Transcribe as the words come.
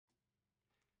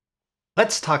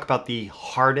Let's talk about the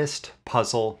hardest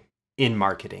puzzle in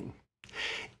marketing.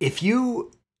 If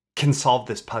you can solve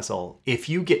this puzzle, if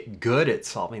you get good at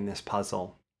solving this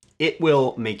puzzle, it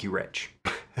will make you rich.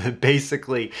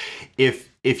 Basically, if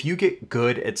you get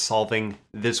good at solving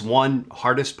this one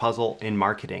hardest puzzle in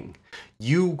marketing,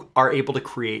 you are able to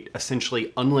create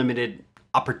essentially unlimited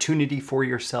opportunity for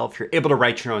yourself. You're able to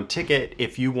write your own ticket.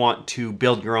 If you want to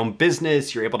build your own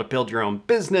business, you're able to build your own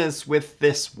business with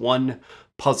this one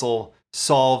puzzle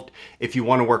solved. If you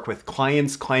want to work with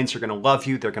clients, clients are going to love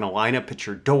you. They're going to line up at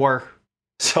your door.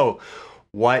 So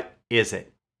what is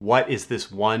it? What is this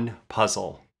one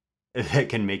puzzle that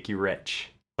can make you rich?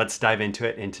 Let's dive into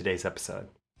it in today's episode.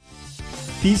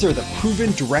 These are the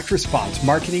proven direct response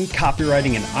marketing,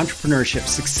 copywriting, and entrepreneurship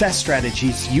success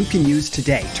strategies you can use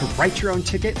today to write your own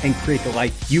ticket and create the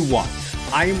life you want.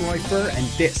 I am Roy Furr, and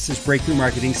this is Breakthrough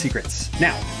Marketing Secrets.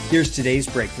 Now, here's today's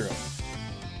breakthrough.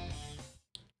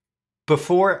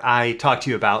 Before I talk to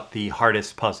you about the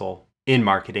hardest puzzle in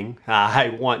marketing,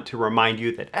 I want to remind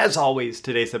you that, as always,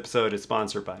 today's episode is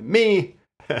sponsored by me.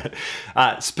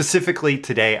 Specifically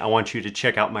today, I want you to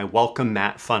check out my Welcome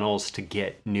Mat Funnels to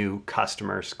Get New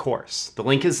Customers course. The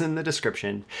link is in the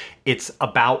description. It's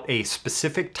about a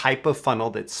specific type of funnel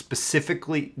that's specific.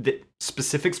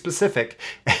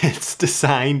 It's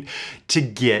designed to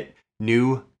get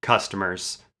new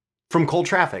customers from cold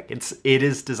traffic. It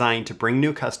is designed to bring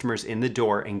new customers in the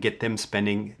door and get them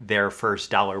spending their first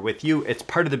dollar with you. It's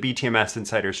part of the BTMS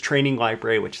Insiders training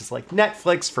library, which is like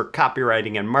Netflix for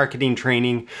copywriting and marketing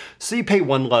training. So you pay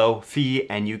one low fee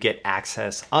and you get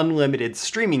access, unlimited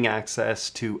streaming access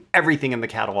to everything in the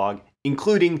catalog,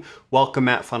 including Welcome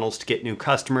Mat Funnels to Get New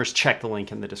Customers. Check the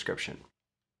link in the description.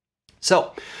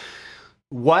 So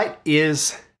what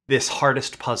is this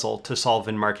hardest puzzle to solve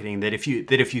in marketing that if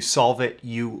you solve it,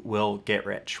 you will get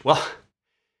rich? Well,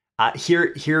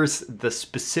 here's the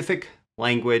specific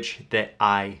language that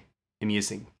I am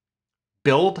using.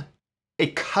 Build a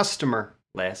customer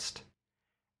list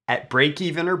at break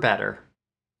even or better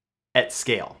at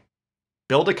scale.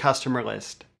 Build a customer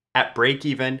list at break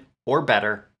even or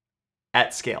better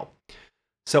at scale.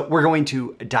 So we're going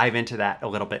to dive into that a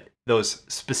little bit, those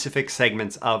specific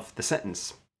segments of the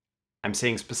sentence. I'm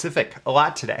saying specific a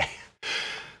lot today.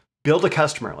 Build a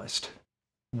customer list.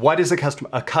 What is a customer?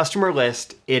 A customer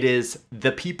list, it is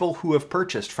the people who have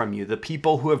purchased from you, the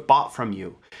people who have bought from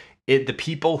you, the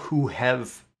people who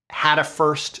have had a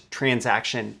first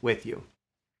transaction with you.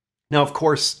 Now, of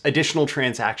course, additional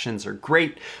transactions are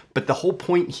great, but the whole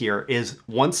point here is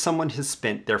once someone has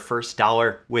spent their first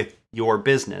dollar with your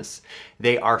business,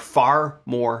 they are far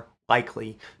more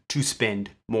likely to spend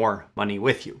more money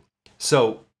with you.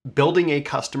 So building a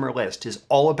customer list is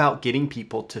all about getting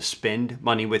people to spend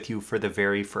money with you for the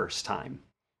very first time.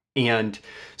 And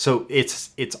so it's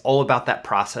all about that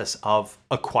process of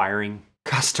acquiring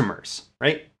customers,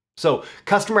 right? So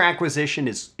customer acquisition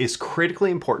is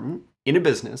critically important in a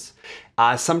business.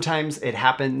 Sometimes it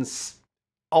happens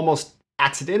almost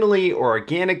accidentally or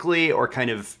organically or kind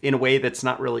of in a way that's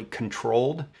not really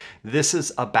controlled. This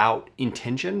is about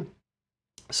intention.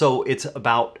 So it's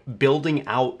about building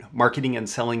out marketing and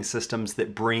selling systems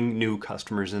that bring new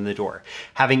customers in the door,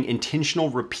 having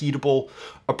intentional, repeatable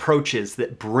approaches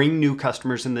that bring new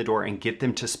customers in the door and get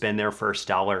them to spend their first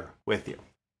dollar with you.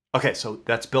 Okay, so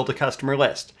that's build a customer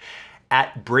list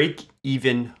at break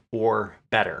even or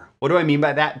better. What do I mean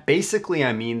by that? Basically,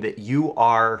 I mean that you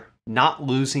are not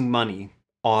losing money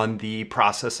on the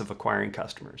process of acquiring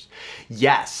customers.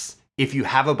 Yes, if you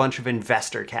have a bunch of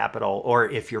investor capital or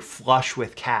if you're flush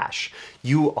with cash,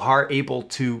 you are able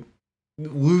to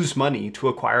lose money to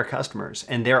acquire customers.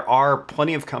 And there are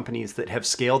plenty of companies that have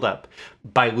scaled up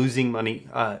by losing money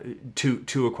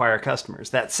to acquire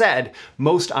customers. That said,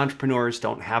 most entrepreneurs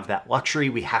don't have that luxury.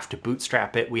 We have to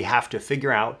bootstrap it. We have to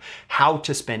figure out how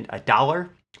to spend a dollar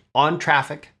on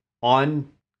traffic, on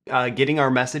getting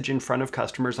our message in front of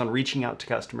customers, on reaching out to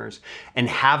customers, and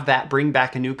have that bring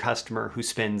back a new customer who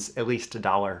spends at least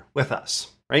 $1 with us,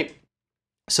 right?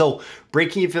 So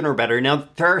break even or better. Now,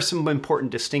 there are some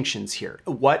important distinctions here.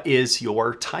 What is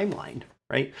your timeline,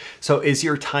 right? So is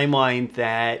your timeline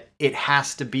that it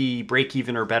has to be break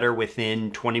even or better within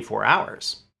 24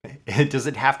 hours? Does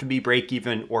it have to be break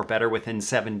even or better within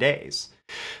 7 days?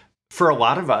 For a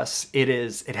lot of us, it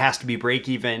has to be break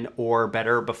even or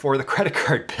better before the credit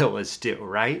card bill is due,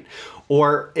 right?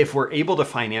 Or if we're able to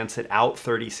finance it out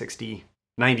 30, 60,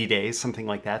 90 days, something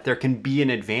like that, there can be an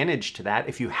advantage to that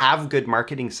if you have good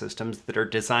marketing systems that are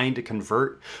designed to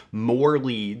convert more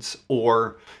leads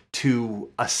or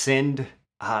to ascend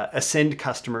ascend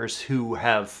customers who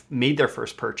have made their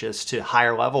first purchase to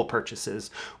higher level purchases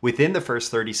within the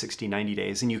first 30, 60, 90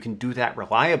 days, and you can do that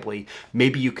reliably,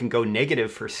 maybe you can go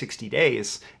negative for 60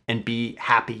 days and be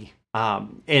happy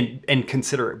and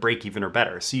consider it break even or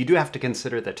better. So you do have to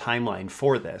consider the timeline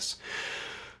for this.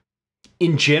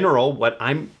 In general, what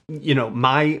I'm,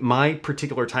 my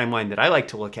particular timeline that I like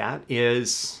to look at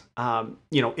is,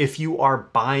 if you're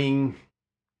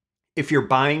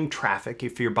buying traffic,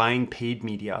 if you're buying paid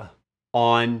media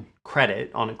on a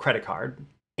credit card,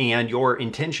 and your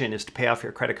intention is to pay off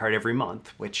your credit card every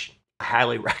month, which I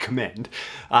highly recommend,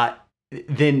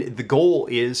 then the goal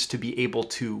is to be able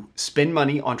to spend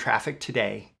money on traffic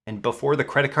today. And before the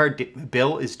credit card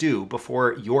bill is due,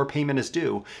 before your payment is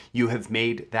due, you have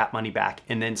made that money back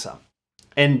and then some.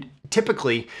 And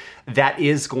typically that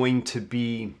is going to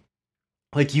be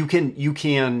like, you can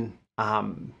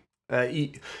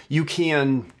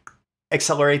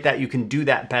accelerate that. You can do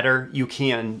that better. You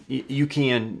can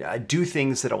do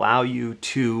things that allow you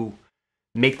to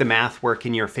make the math work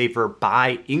in your favor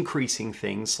by increasing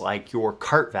things like your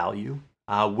cart value,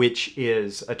 which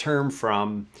is a term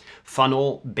from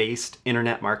funnel-based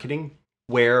internet marketing,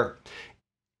 where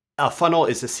a funnel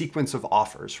is a sequence of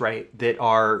offers, right, that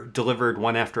are delivered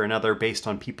one after another based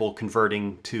on people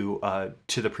converting to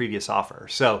the previous offer.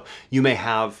 So you may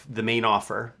have the main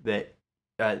offer that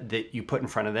you put in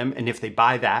front of them, and if they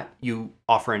buy that, you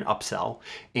offer an upsell.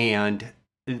 And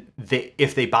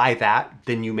if they buy that,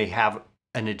 then you may have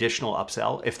an additional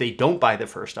upsell. If they don't buy the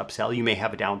first upsell, you may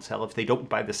have a downsell. If they don't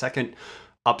buy the second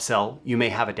upsell, you may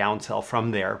have a downsell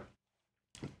from there.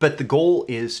 But the goal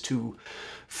is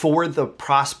for the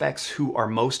prospects who are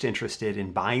most interested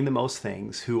in buying the most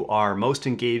things, who are most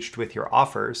engaged with your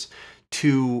offers,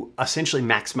 to essentially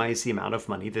maximize the amount of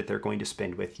money that they're going to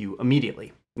spend with you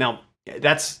immediately. Now,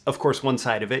 that's, of course, one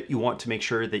side of it. You want to make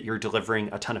sure that you're delivering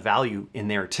a ton of value in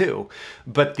there too.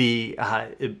 But in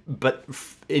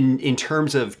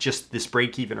terms of just this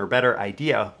break even or better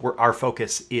idea, our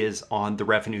focus is on the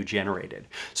revenue generated.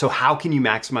 So how can you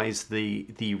maximize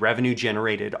the revenue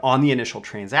generated on the initial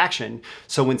transaction,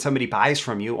 so when somebody buys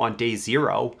from you on day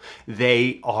 0,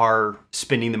 they are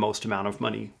spending the most amount of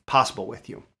money possible with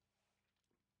you?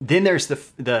 Then there's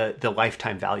the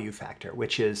lifetime value factor,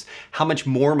 which is how much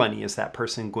more money is that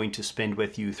person going to spend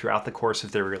with you throughout the course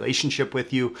of their relationship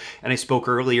with you. And I spoke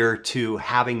earlier to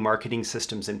having marketing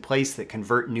systems in place that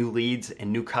convert new leads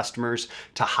and new customers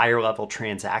to higher level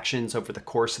transactions over the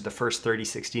course of the first 30,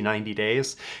 60, 90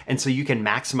 days. And so you can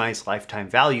maximize lifetime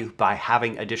value by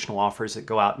having additional offers that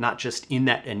go out, not just in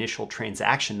that initial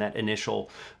transaction, that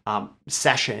initial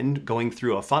session going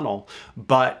through a funnel,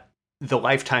 but the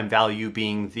lifetime value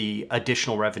being the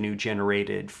additional revenue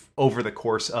generated over the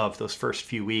course of those first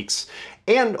few weeks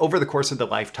and over the course of the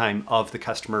lifetime of the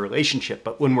customer relationship.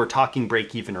 But when we're talking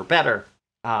break even or better,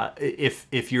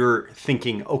 if you're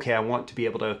thinking, okay, I want to be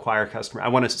able to acquire a customer, I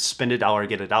want to spend $1,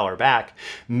 get $1 back,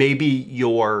 maybe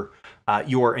your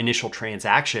initial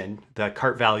transaction, the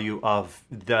cart value of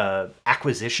the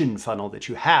acquisition funnel that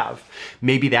you have,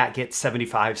 maybe that gets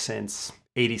 75 cents,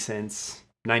 80 cents,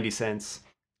 90 cents.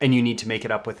 And you need to make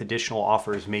it up with additional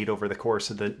offers made over the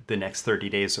course of the next 30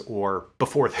 days or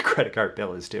before the credit card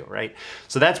bill is due, right?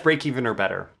 So that's break even or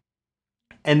better.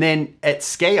 And then at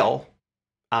scale,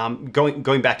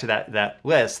 going back to that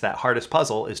list, that hardest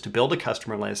puzzle is to build a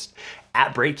customer list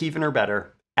at break even or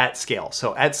better at scale.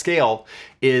 So at scale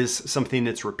is something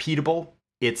that's repeatable.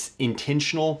 It's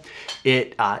intentional.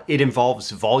 It involves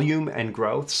volume and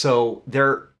growth. So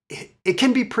it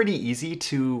can be pretty easy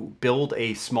to build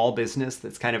a small business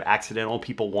that's kind of accidental.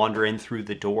 People wander in through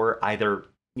the door, either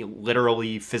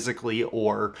literally, physically,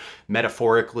 or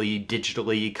metaphorically,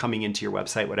 digitally, coming into your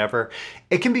website, whatever.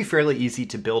 It can be fairly easy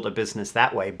to build a business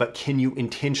that way, but can you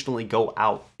intentionally go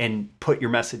out and put your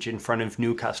message in front of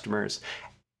new customers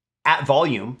at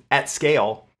volume, at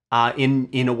scale,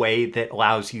 in a way that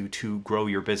allows you to grow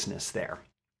your business there?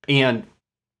 And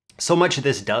so much of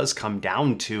this does come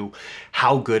down to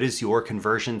how good is your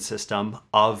conversion system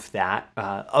of that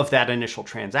initial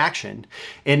transaction.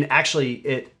 And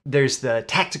actually, there's the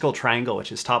tactical triangle,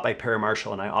 which is taught by Perry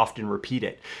Marshall, and I often repeat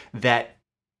it, that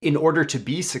in order to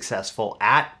be successful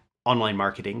at online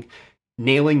marketing,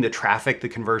 nailing the traffic, the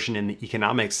conversion, and the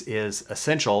economics is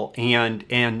essential. And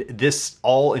this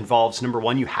all involves, number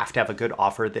one, you have to have a good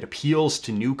offer that appeals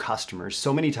to new customers.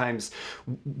 So many times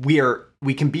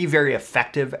we can be very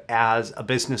effective as a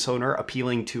business owner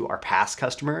appealing to our past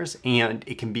customers, and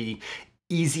it can be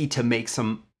easy to make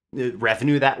some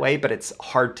revenue that way, but it's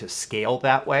hard to scale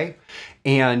that way.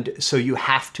 And so you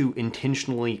have to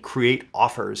intentionally create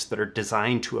offers that are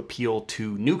designed to appeal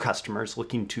to new customers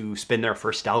looking to spend their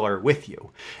first dollar with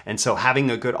you. And so having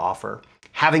a good offer,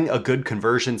 having a good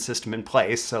conversion system in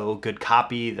place, so good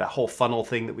copy, the whole funnel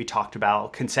thing that we talked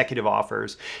about, consecutive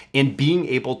offers, and being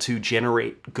able to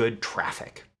generate good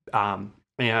traffic.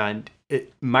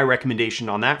 My recommendation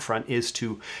on that front is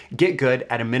to get good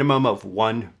at a minimum of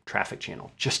one traffic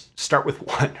channel. Just start with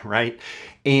one, right?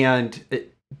 And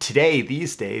today,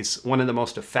 these days, one of the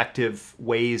most effective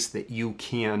ways that you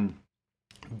can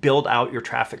build out your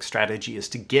traffic strategy is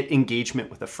to get engagement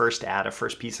with a first ad, a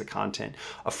first piece of content,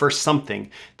 a first something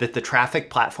that the traffic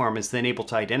platform is then able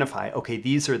to identify, okay,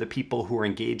 these are the people who are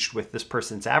engaged with this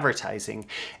person's advertising,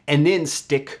 and then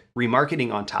stick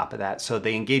remarketing on top of that. So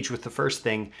they engage with the first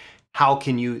thing. How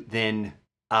can you then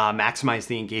maximize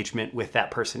the engagement with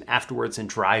that person afterwards and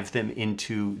drive them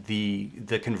into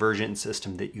the conversion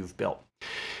system that you've built?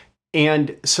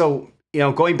 And so,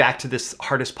 going back to this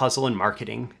hardest puzzle in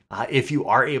marketing, if you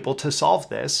are able to solve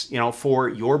this, for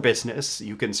your business,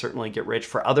 you can certainly get rich.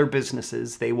 For other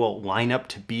businesses, they will line up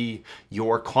to be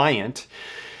your client.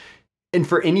 And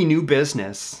for any new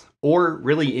business, or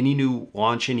really any new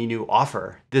launch, any new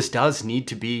offer, this does need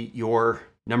to be your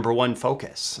number one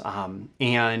focus.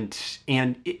 And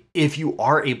if you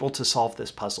are able to solve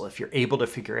this puzzle, if you're able to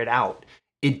figure it out,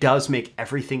 it does make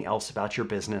everything else about your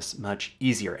business much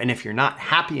easier. And if you're not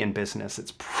happy in business,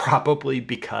 it's probably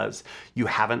because you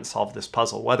haven't solved this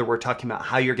puzzle. Whether we're talking about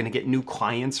how you're going to get new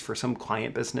clients for some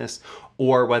client business,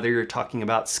 or whether you're talking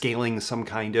about scaling some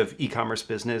kind of e-commerce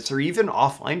business or even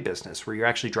offline business where you're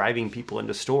actually driving people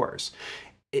into stores.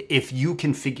 If you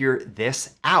can figure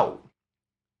this out,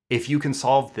 if you can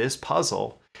solve this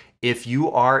puzzle, if you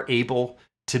are able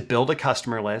to build a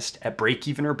customer list at break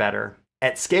even or better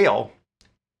at scale,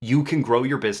 you can grow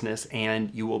your business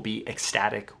and you will be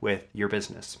ecstatic with your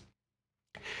business.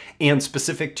 And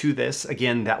specific to this,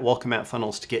 again, that Welcome at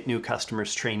Funnels to Get New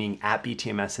Customers training at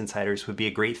BTMS Insiders would be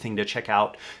a great thing to check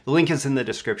out. The link is in the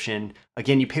description.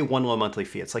 Again, you pay one low monthly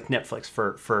fee. It's like Netflix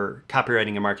for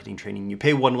copywriting and marketing training. You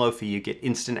pay one low fee, you get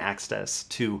instant access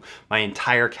to my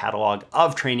entire catalog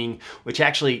of training, which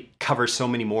actually covers so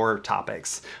many more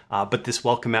topics. But this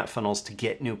Welcome at Funnels to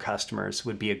Get New Customers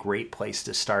would be a great place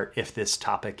to start if this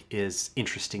topic is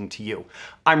interesting to you.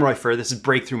 I'm Roy Furr. This is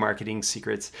Breakthrough Marketing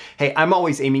Secrets. Hey, I'm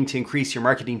always aiming to increase your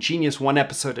marketing genius one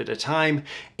episode at a time.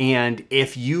 And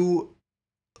if you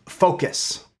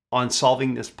focus on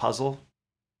solving this puzzle,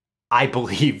 I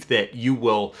believe that you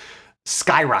will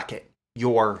skyrocket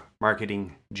your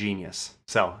marketing genius.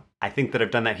 So I think that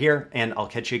I've done that here, and I'll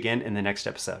catch you again in the next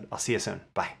episode. I'll see you soon.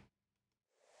 Bye.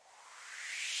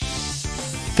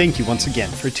 Thank you once again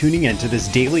for tuning in to this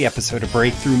daily episode of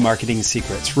Breakthrough Marketing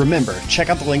Secrets. Remember, check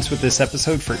out the links with this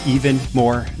episode for even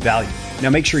more value. Now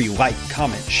make sure you like,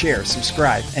 comment, share,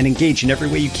 subscribe, and engage in every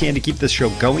way you can to keep this show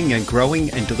going and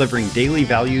growing and delivering daily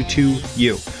value to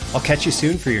you. I'll catch you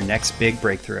soon for your next big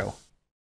breakthrough.